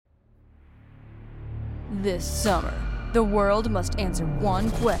This summer, the world must answer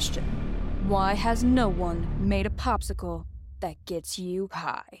one question. Why has no one made a popsicle that gets you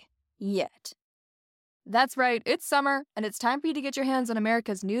high yet? That's right, it's summer, and it's time for you to get your hands on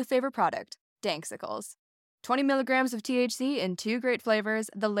America's new favorite product, Danksicles. 20 milligrams of THC in 2 great flavors,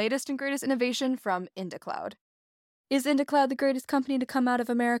 the latest and greatest innovation from IndaCloud. Is IndaCloud the greatest company to come out of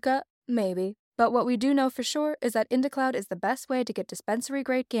America? Maybe. But what we do know for sure is that IndaCloud is the best way to get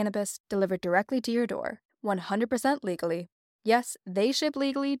dispensary-grade cannabis delivered directly to your door, 100% legally. Yes, they ship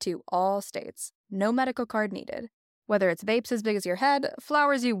legally to all states. No medical card needed. Whether it's vapes as big as your head,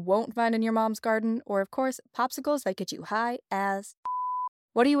 flowers you won't find in your mom's garden, or of course, popsicles that get you high as...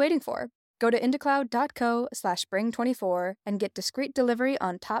 What are you waiting for? Go to indacloud.co/spring24 and get discreet delivery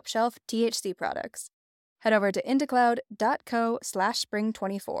on top-shelf THC products. Head over to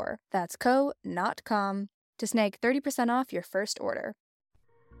indacloud.co/spring24. That's co, not com, to snag 30% off your first order.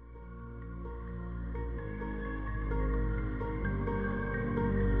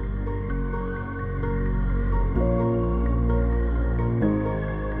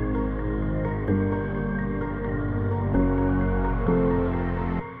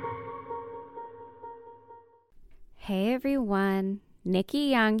 Hey everyone, Nikki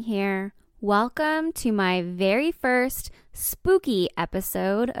Young here. Welcome to my very first spooky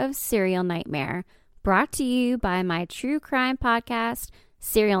episode of Serial Nightmare, brought to you by my true crime podcast,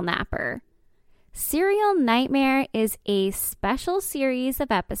 Serial Napper. Serial Nightmare is a special series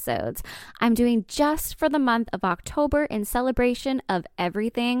of episodes I'm doing just for the month of October in celebration of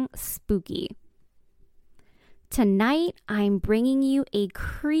everything spooky. Tonight, I'm bringing you a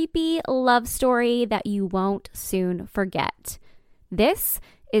creepy love story that you won't soon forget. This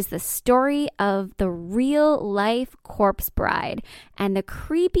is the story of the real-life corpse bride and the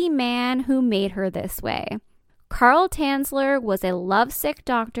creepy man who made her this way. Carl Tanzler was a lovesick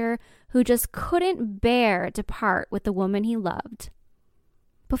doctor who just couldn't bear to part with the woman he loved.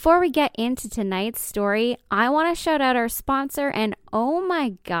 Before we get into tonight's story, I want to shout out our sponsor, and oh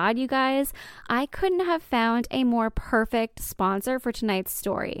my god, you guys, I couldn't have found a more perfect sponsor for tonight's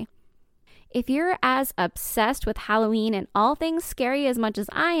story. If you're as obsessed with Halloween and all things scary as much as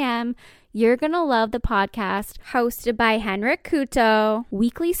I am, you're going to love the podcast hosted by Henrik Kuto,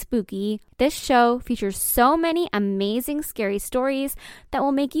 Weekly Spooky. This show features so many amazing scary stories that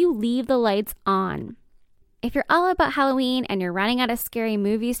will make you leave the lights on. If you're all about Halloween and you're running out of scary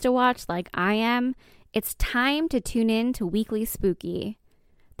movies to watch like I am, it's time to tune in to Weekly Spooky.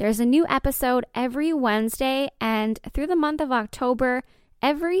 There's a new episode every Wednesday, and through the month of October,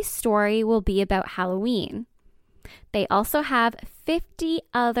 every story will be about Halloween. They also have 50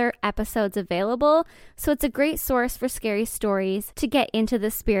 other episodes available, so it's a great source for scary stories to get into the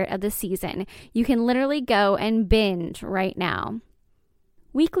spirit of the season. You can literally go and binge right now.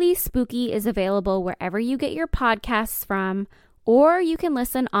 Weekly Spooky is available wherever you get your podcasts from, or you can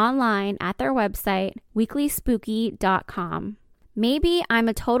listen online at their website, weeklyspooky.com. Maybe I'm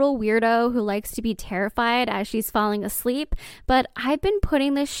a total weirdo who likes to be terrified as she's falling asleep, but I've been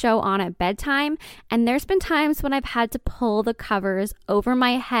putting this show on at bedtime, and there's been times when I've had to pull the covers over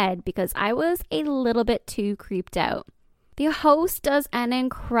my head because I was a little bit too creeped out. The host does an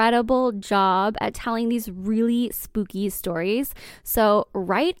incredible job at telling these really spooky stories, so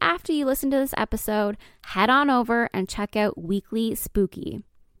right after you listen to this episode, head on over and check out Weekly Spooky.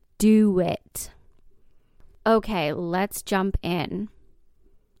 Do it. Okay, let's jump in.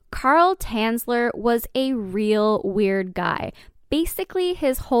 Carl Tanzler was a real weird guy, basically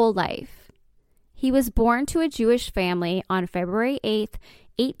his whole life. He was born to a Jewish family on February 8th,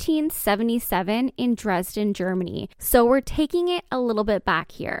 1877 in Dresden, Germany, so we're taking it a little bit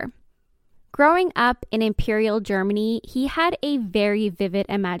back here. Growing up in Imperial Germany, he had a very vivid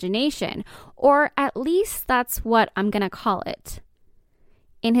imagination, or at least that's what I'm going to call it.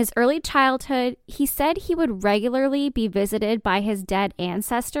 In his early childhood, he said he would regularly be visited by his dead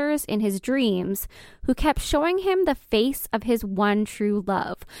ancestors in his dreams, who kept showing him the face of his one true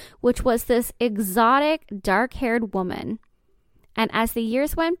love, which was this exotic, dark-haired woman. And as the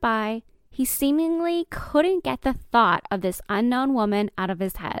years went by, he seemingly couldn't get the thought of this unknown woman out of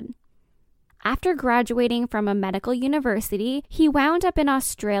his head. After graduating from a medical university, he wound up in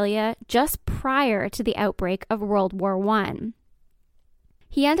Australia just prior to the outbreak of World War I.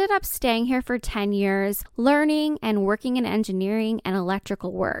 He ended up staying here for 10 years, learning and working in engineering and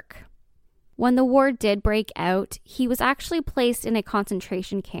electrical work. When the war did break out, he was actually placed in a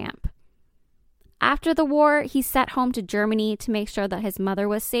concentration camp. After the war, he set home to Germany to make sure that his mother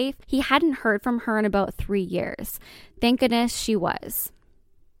was safe. He hadn't heard from her in about 3 years. Thank goodness she was.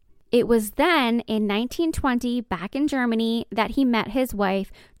 It was then, in 1920, back in Germany, that he met his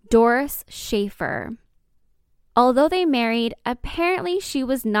wife, Doris Schaefer. Although they married, apparently she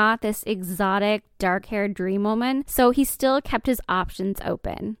was not this exotic, dark-haired dream woman, so he still kept his options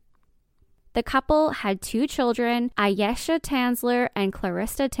open. The couple had 2 children, Ayesha Tanzler and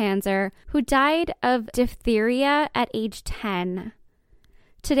Clarissa Tanzler, who died of diphtheria at age 10.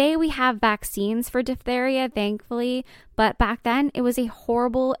 Today we have vaccines for diphtheria, thankfully, but back then it was a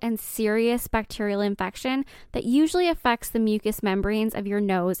horrible and serious bacterial infection that usually affects the mucous membranes of your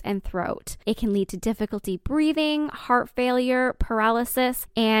nose and throat. It can lead to difficulty breathing, heart failure, paralysis,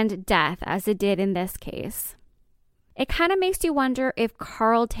 and death, as it did in this case. It kind of makes you wonder if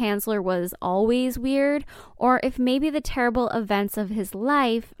Carl Tanzler was always weird, or if maybe the terrible events of his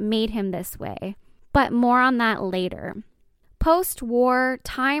life made him this way. But more on that later. Post-war,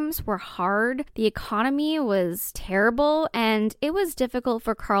 times were hard, the economy was terrible, and it was difficult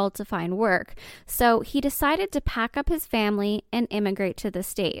for Carl to find work, so he decided to pack up his family and immigrate to the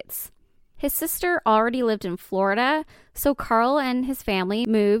States. His sister already lived in Florida, so Carl and his family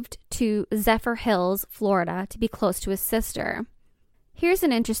moved to Zephyr Hills, Florida, to be close to his sister. Here's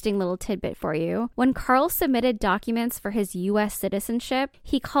an interesting little tidbit for you. When Carl submitted documents for his U.S. citizenship,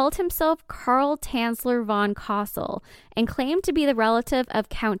 he called himself Carl Tanzler von Kassel and claimed to be the relative of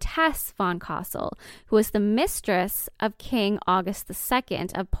Countess von Kassel, who was the mistress of King August II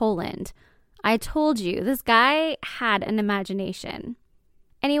of Poland. I told you, this guy had an imagination.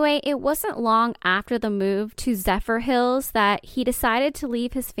 Anyway, it wasn't long after the move to Zephyr Hills that he decided to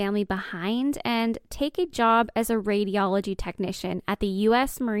leave his family behind and take a job as a radiology technician at the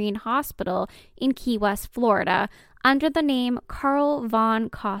U.S. Marine Hospital in Key West, Florida, under the name Carl von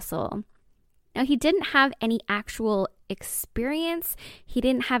Kassel. Now, he didn't have any actual experience. He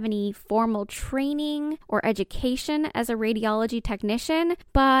didn't have any formal training or education as a radiology technician,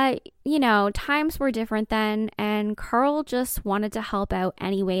 but, times were different then, and Carl just wanted to help out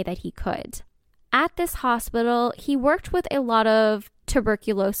any way that he could. At this hospital, he worked with a lot of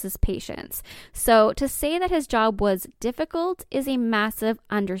tuberculosis patients, so to say that his job was difficult is a massive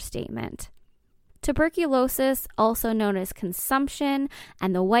understatement. Tuberculosis, also known as consumption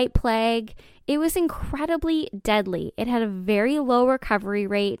and the White Plague, it was incredibly deadly. It had a very low recovery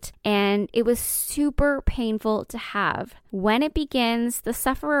rate, and it was super painful to have. When it begins, the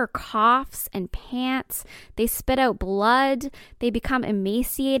sufferer coughs and pants, they spit out blood, they become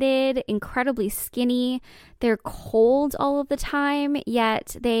emaciated, incredibly skinny, they're cold all of the time,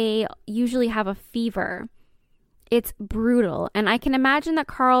 yet they usually have a fever. It's brutal, and I can imagine that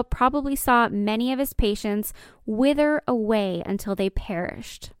Carl probably saw many of his patients wither away until they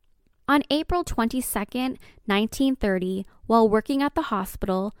perished. On April 22nd, 1930, while working at the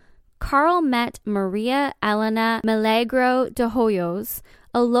hospital, Carl met Maria Elena Milagro de Hoyos,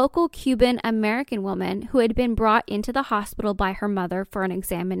 a local Cuban-American woman who had been brought into the hospital by her mother for an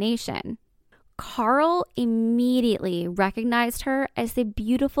examination. Carl immediately recognized her as the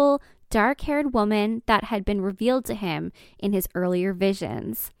beautiful, dark-haired woman that had been revealed to him in his earlier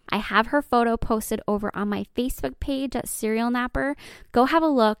visions. I have her photo posted over on my Facebook page at Serial Napper. Go have a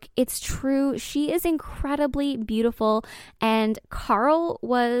look. It's true. She is incredibly beautiful, and Carl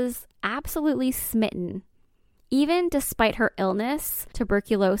was absolutely smitten. Even despite her illness,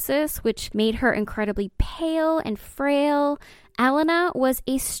 tuberculosis, which made her incredibly pale and frail, Elena was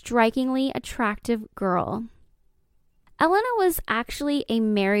a strikingly attractive girl. Elena was actually a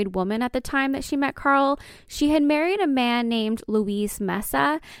married woman at the time that she met Carl. She had married a man named Luis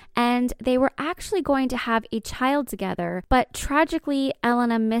Mesa, and they were actually going to have a child together, but tragically,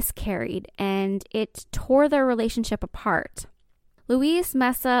 Elena miscarried, and it tore their relationship apart. Luis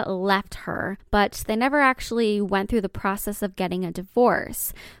Mesa left her, but they never actually went through the process of getting a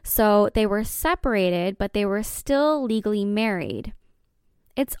divorce. So they were separated, but they were still legally married.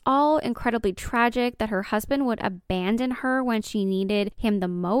 It's all incredibly tragic that her husband would abandon her when she needed him the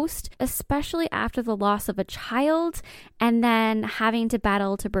most, especially after the loss of a child and then having to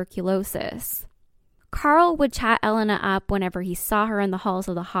battle tuberculosis. Carl would chat Elena up whenever he saw her in the halls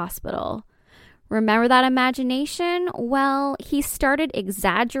of the hospital. Remember that imagination? Well, he started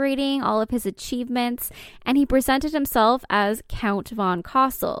exaggerating all of his achievements, and he presented himself as Count von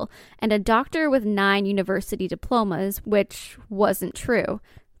Kassel and a doctor with 9 university diplomas, which wasn't true.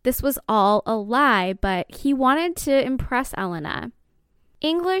 This was all a lie, but he wanted to impress Elena.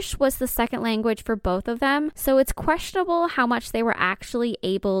 English was the second language for both of them, so it's questionable how much they were actually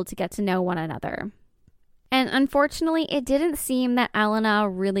able to get to know one another. And unfortunately, it didn't seem that Elena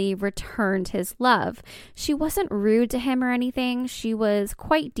really returned his love. She wasn't rude to him or anything. She was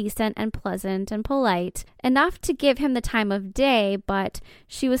quite decent and pleasant and polite, enough to give him the time of day, but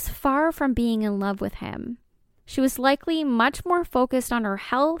she was far from being in love with him. She was likely much more focused on her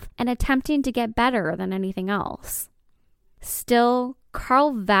health and attempting to get better than anything else. Still,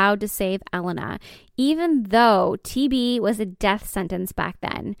 Carl vowed to save Elena, even though TB was a death sentence back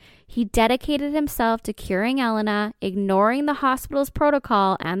then. He dedicated himself to curing Elena, ignoring the hospital's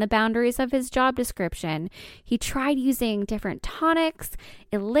protocol and the boundaries of his job description. He tried using different tonics,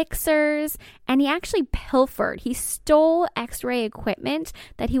 elixirs, and he actually pilfered. He stole X-ray equipment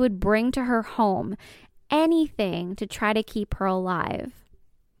that he would bring to her home. Anything to try to keep her alive.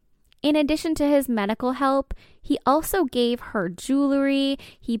 In addition to his medical help, he also gave her jewelry,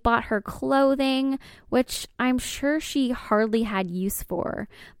 he bought her clothing, which I'm sure she hardly had use for,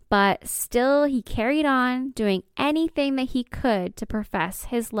 but still he carried on doing anything that he could to profess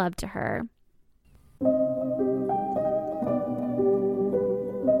his love to her.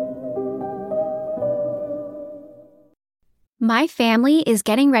 My family is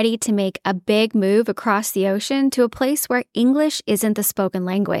getting ready to make a big move across the ocean to a place where English isn't the spoken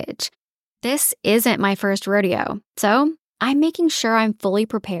language. This isn't my first rodeo, so I'm making sure I'm fully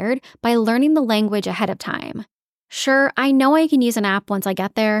prepared by learning the language ahead of time. Sure, I know I can use an app once I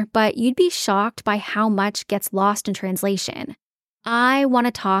get there, but you'd be shocked by how much gets lost in translation. I want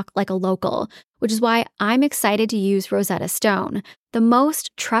to talk like a local, which is why I'm excited to use Rosetta Stone, the most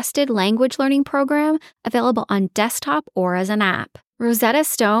trusted language learning program available on desktop or as an app. Rosetta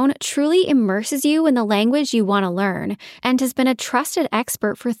Stone truly immerses you in the language you want to learn and has been a trusted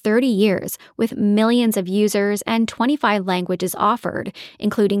expert for 30 years with millions of users and 25 languages offered,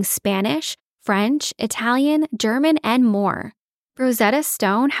 including Spanish, French, Italian, German, and more. Rosetta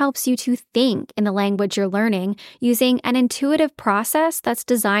Stone helps you to think in the language you're learning using an intuitive process that's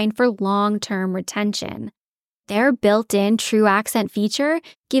designed for long-term retention. Their built-in True Accent feature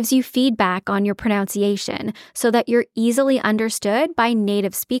gives you feedback on your pronunciation so that you're easily understood by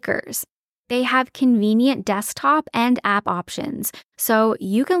native speakers. They have convenient desktop and app options, so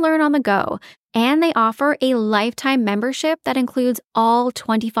you can learn on the go, and they offer a lifetime membership that includes all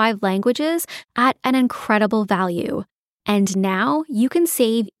 25 languages at an incredible value. And now you can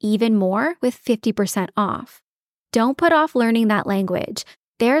save even more with 50% off. Don't put off learning that language.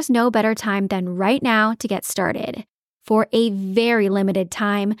 There's no better time than right now to get started. For a very limited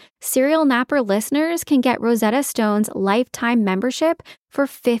time, Serial Napper listeners can get Rosetta Stone's lifetime membership for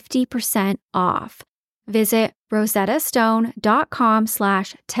 50% off. Visit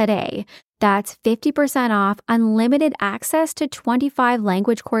rosettastone.com/today. That's 50% off unlimited access to 25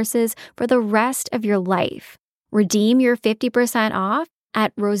 language courses for the rest of your life. Redeem your 50% off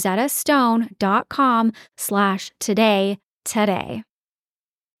at rosettastone.com/today today.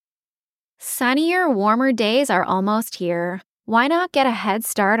 Sunnier, warmer days are almost here. Why not get a head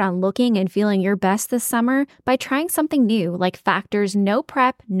start on looking and feeling your best this summer by trying something new like Factor's no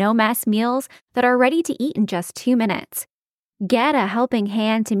prep, no mess meals that are ready to eat in just 2 minutes. Get a helping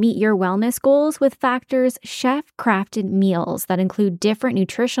hand to meet your wellness goals with Factor's chef-crafted meals that include different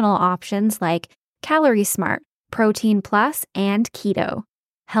nutritional options like Calorie Smart, Protein Plus, and Keto.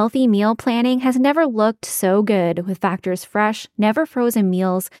 Healthy meal planning has never looked so good with Factor's fresh, never frozen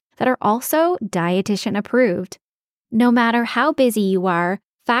meals that are also dietitian approved. No matter how busy you are,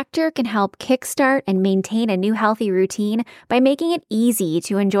 Factor can help kickstart and maintain a new healthy routine by making it easy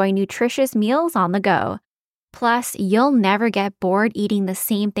to enjoy nutritious meals on the go. Plus, you'll never get bored eating the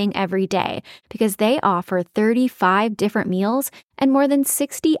same thing every day because they offer 35 different meals and more than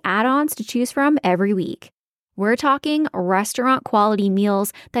 60 add-ons to choose from every week. We're talking restaurant-quality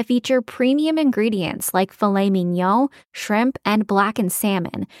meals that feature premium ingredients like filet mignon, shrimp, and blackened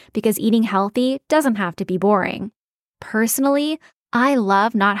salmon because eating healthy doesn't have to be boring. Personally, I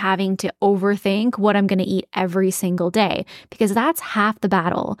love not having to overthink what I'm going to eat every single day because that's half the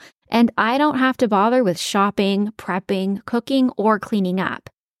battle, and I don't have to bother with shopping, prepping, cooking, or cleaning up.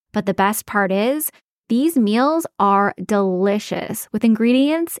 But the best part is, these meals are delicious with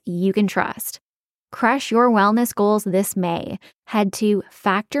ingredients you can trust. Crush your wellness goals this May. Head to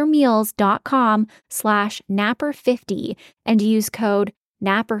factormeals.com/napper50 and use code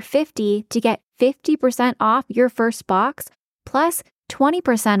napper50 to get 50% off your first box plus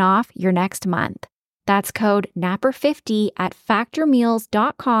 20% off your next month. That's code napper50 at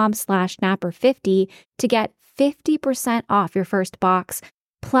factormeals.com/napper50 to get 50% off your first box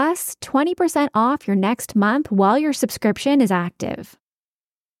plus 20% off your next month while your subscription is active.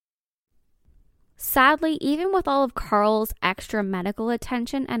 Sadly, even with all of Carl's extra medical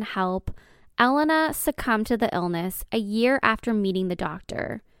attention and help, Elena succumbed to the illness a year after meeting the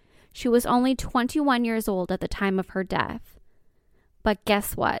doctor. She was only 21 years old at the time of her death. But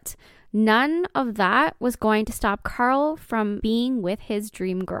guess what? None of that was going to stop Carl from being with his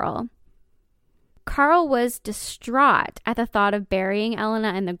dream girl. Carl was distraught at the thought of burying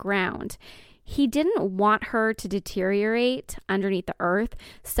Elena in the ground. He didn't want her to deteriorate underneath the earth,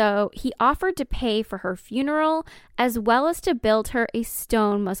 so he offered to pay for her funeral as well as to build her a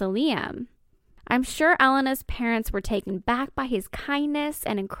stone mausoleum. I'm sure Elena's parents were taken back by his kindness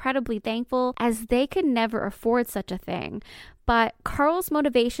and incredibly thankful, as they could never afford such a thing. But Carl's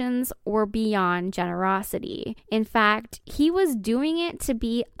motivations were beyond generosity. In fact, he was doing it to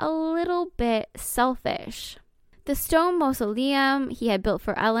be a little bit selfish. The stone mausoleum he had built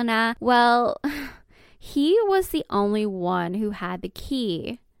for Elena, well, he was the only one who had the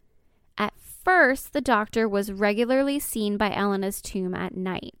key. At first, the doctor was regularly seen by Elena's tomb at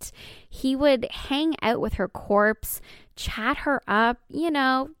night. He would hang out with her corpse, chat her up,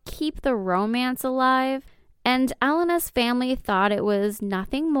 keep the romance alive. And Elena's family thought it was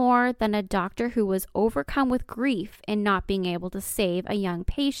nothing more than a doctor who was overcome with grief in not being able to save a young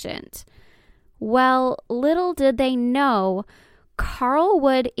patient. Well, little did they know, Carl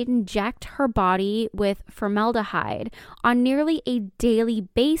would inject her body with formaldehyde on nearly a daily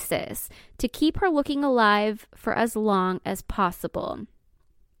basis to keep her looking alive for as long as possible.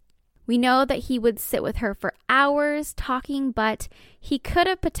 We know that he would sit with her for hours talking, but he could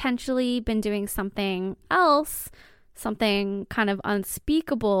have potentially been doing something else, something kind of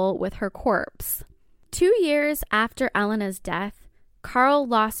unspeakable with her corpse. 2 years after Elena's death, Carl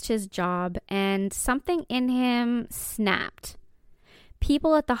lost his job and something in him snapped.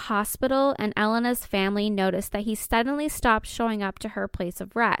 People at the hospital and Elena's family noticed that he suddenly stopped showing up to her place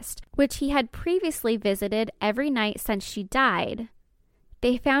of rest, which he had previously visited every night since she died.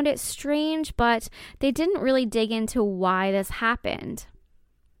 They found it strange, but they didn't really dig into why this happened.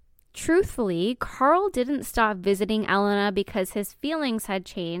 Truthfully, Carl didn't stop visiting Elena because his feelings had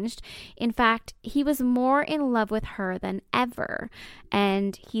changed. In fact, he was more in love with her than ever,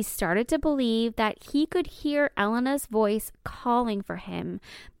 and he started to believe that he could hear Elena's voice calling for him,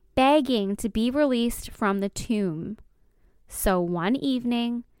 begging to be released from the tomb. So one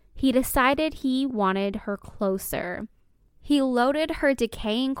evening, he decided he wanted her closer. He loaded her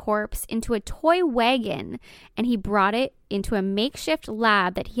decaying corpse into a toy wagon, and he brought it into a makeshift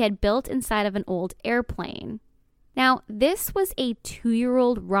lab that he had built inside of an old airplane. Now, this was a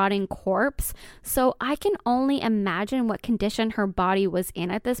 2-year-old rotting corpse, so I can only imagine what condition her body was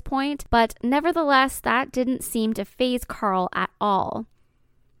in at this point, but nevertheless, that didn't seem to faze Carl at all.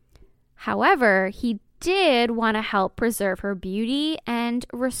 However, he did want to help preserve her beauty and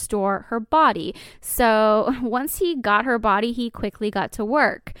restore her body. So once he got her body, he quickly got to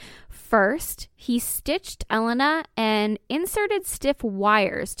work. First, he stitched Elena and inserted stiff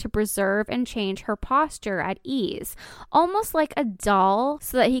wires to preserve and change her posture at ease, almost like a doll,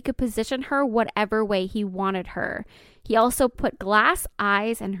 so that he could position her whatever way he wanted her. He also put glass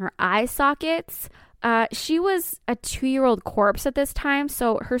eyes in her eye sockets. She was a 2-year-old corpse at this time,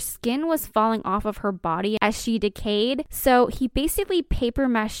 so her skin was falling off of her body as she decayed, so he basically paper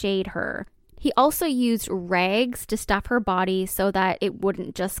mache'd her. He also used rags to stuff her body so that it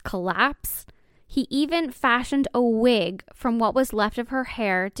wouldn't just collapse. He even fashioned a wig from what was left of her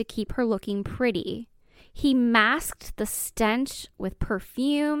hair to keep her looking pretty. He masked the stench with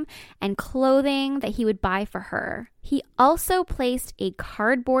perfume and clothing that he would buy for her. He also placed a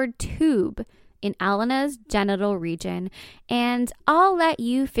cardboard tube in Elena's genital region, and I'll let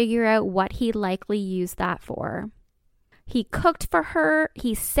you figure out what he likely used that for. He cooked for her,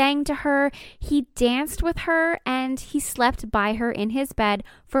 he sang to her, he danced with her, and he slept by her in his bed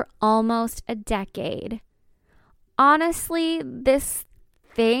for almost a decade. Honestly, this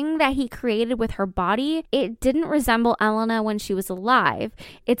thing that he created with her body, it didn't resemble Elena when she was alive.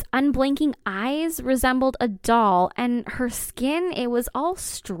 Its unblinking eyes resembled a doll, and her skin, it was all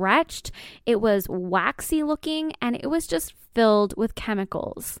stretched, it was waxy looking, and it was just filled with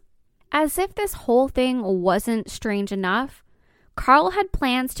chemicals. As if this whole thing wasn't strange enough, Carl had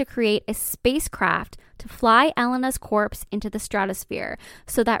plans to create a spacecraft to fly Elena's corpse into the stratosphere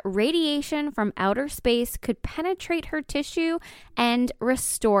so that radiation from outer space could penetrate her tissue and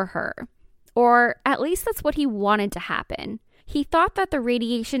restore her. Or at least that's what he wanted to happen. He thought that the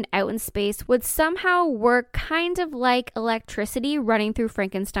radiation out in space would somehow work kind of like electricity running through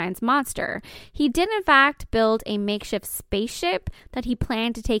Frankenstein's monster. He did in fact build a makeshift spaceship that he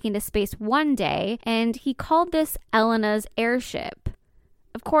planned to take into space one day, and he called this Elena's airship.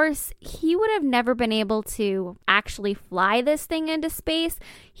 Of course, he would have never been able to actually fly this thing into space.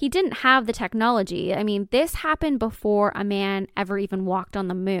 He didn't have the technology. I mean, this happened before a man ever even walked on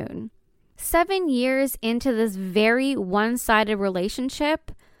the moon. 7 years into this very one-sided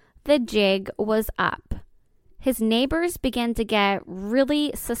relationship, the jig was up. his neighbors began to get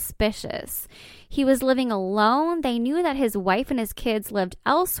really suspicious. He was living alone. They knew that his wife and his kids lived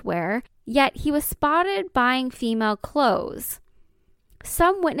elsewhere, yet he was spotted buying female clothes.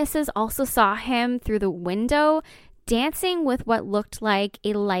 Some witnesses also saw him through the window dancing with what looked like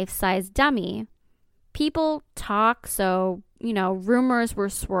a life-size dummy. People talk, so, rumors were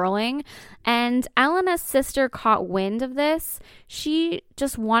swirling, and Elena's sister caught wind of this. She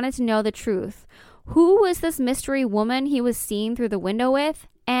just wanted to know the truth. Who was this mystery woman he was seen through the window with,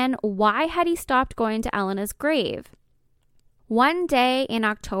 and why had he stopped going to Elena's grave? One day in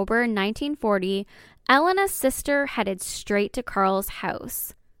October 1940, Elena's sister headed straight to Carl's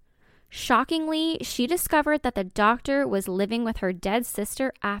house. Shockingly, she discovered that the doctor was living with her dead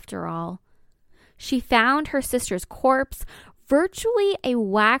sister after all. She found her sister's corpse, virtually a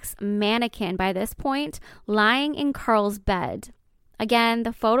wax mannequin by this point, lying in Carl's bed. Again,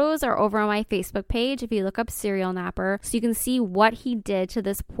 the photos are over on my Facebook page if you look up Serial Napper, so you can see what he did to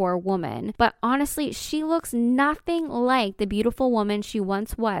this poor woman. But honestly, she looks nothing like the beautiful woman she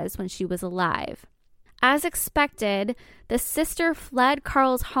once was when she was alive. As expected, the sister fled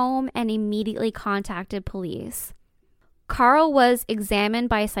Carl's home and immediately contacted police. Carl was examined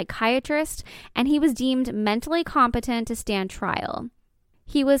by a psychiatrist, and he was deemed mentally competent to stand trial.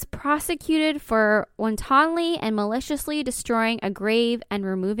 He was prosecuted for wantonly and maliciously destroying a grave and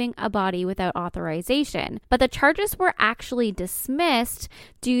removing a body without authorization, but the charges were actually dismissed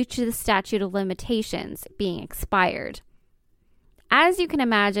due to the statute of limitations being expired. As you can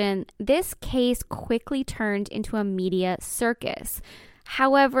imagine, this case quickly turned into a media circus.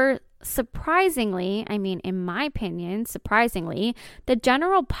 However, surprisingly, in my opinion, the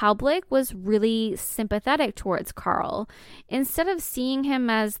general public was really sympathetic towards Carl. Instead of seeing him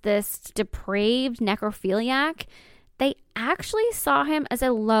as this depraved necrophiliac, they actually saw him as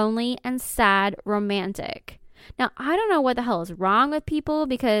a lonely and sad romantic. Now, I don't know what the hell is wrong with people,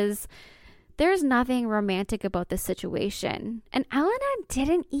 because there's nothing romantic about this situation. And Elena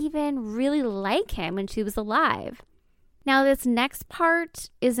didn't even really like him when she was alive. Now, this next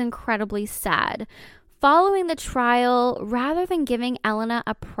part is incredibly sad. Following the trial, rather than giving Elena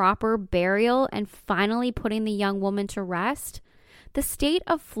a proper burial and finally putting the young woman to rest, the state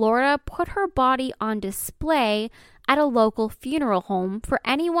of Florida put her body on display at a local funeral home for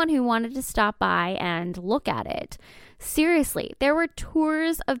anyone who wanted to stop by and look at it. Seriously, there were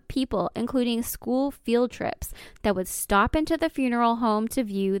tours of people, including school field trips, that would stop into the funeral home to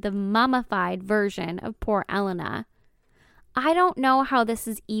view the mummified version of poor Elena. I don't know how this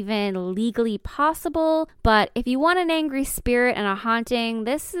is even legally possible, but if you want an angry spirit and a haunting,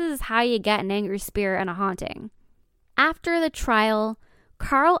 this is how you get an angry spirit and a haunting. After the trial,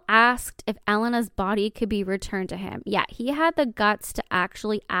 Carl asked if Elena's body could be returned to him. Yeah, he had the guts to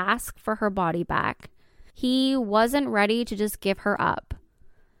actually ask for her body back. He wasn't ready to just give her up.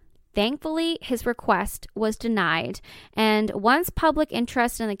 Thankfully, his request was denied, and once public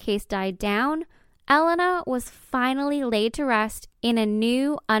interest in the case died down, Elena was finally laid to rest in a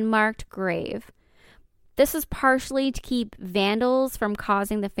new, unmarked grave. This is partially to keep vandals from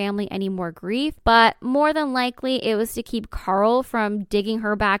causing the family any more grief, but more than likely it was to keep Carl from digging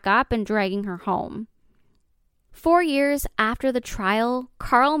her back up and dragging her home. 4 years after the trial,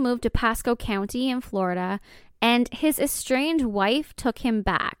 Carl moved to Pasco County in Florida, and his estranged wife took him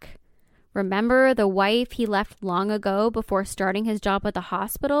back. Remember the wife he left long ago before starting his job at the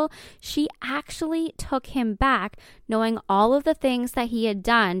hospital? She actually took him back, knowing all of the things that he had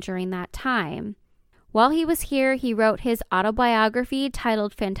done during that time. While he was here, he wrote his autobiography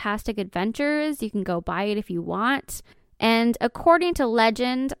titled Fantastic Adventures. You can go buy it if you want. And according to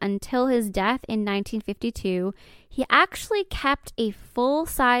legend, until his death in 1952, he actually kept a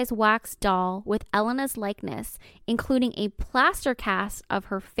full-size wax doll with Elena's likeness, including a plaster cast of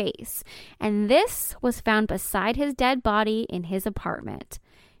her face. And this was found beside his dead body in his apartment.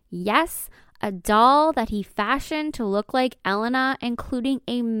 Yes, a doll that he fashioned to look like Elena, including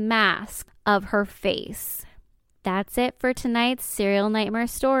a mask of her face. That's it for tonight's Serial Nightmare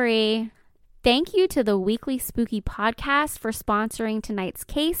story. Thank you to the Weekly Spooky Podcast for sponsoring tonight's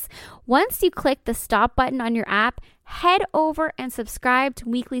case. Once you click the stop button on your app, head over and subscribe to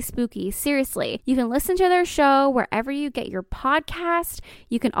Weekly Spooky. Seriously, you can listen to their show wherever you get your podcast.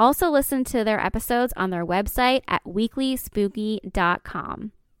 You can also listen to their episodes on their website at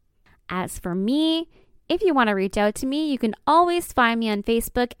weeklyspooky.com. As for me, if you want to reach out to me, you can always find me on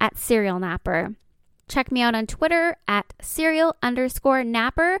Facebook at Serial Napper. Check me out on Twitter at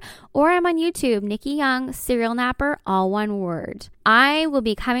serial_napper, or I'm on YouTube, Nikki Young, Serial Napper, all one word. I will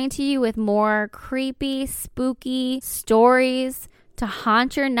be coming to you with more creepy, spooky stories to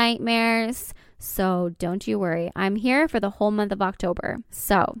haunt your nightmares. So don't you worry. I'm here for the whole month of October.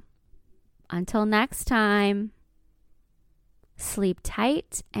 So until next time, sleep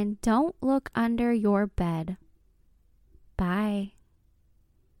tight and don't look under your bed.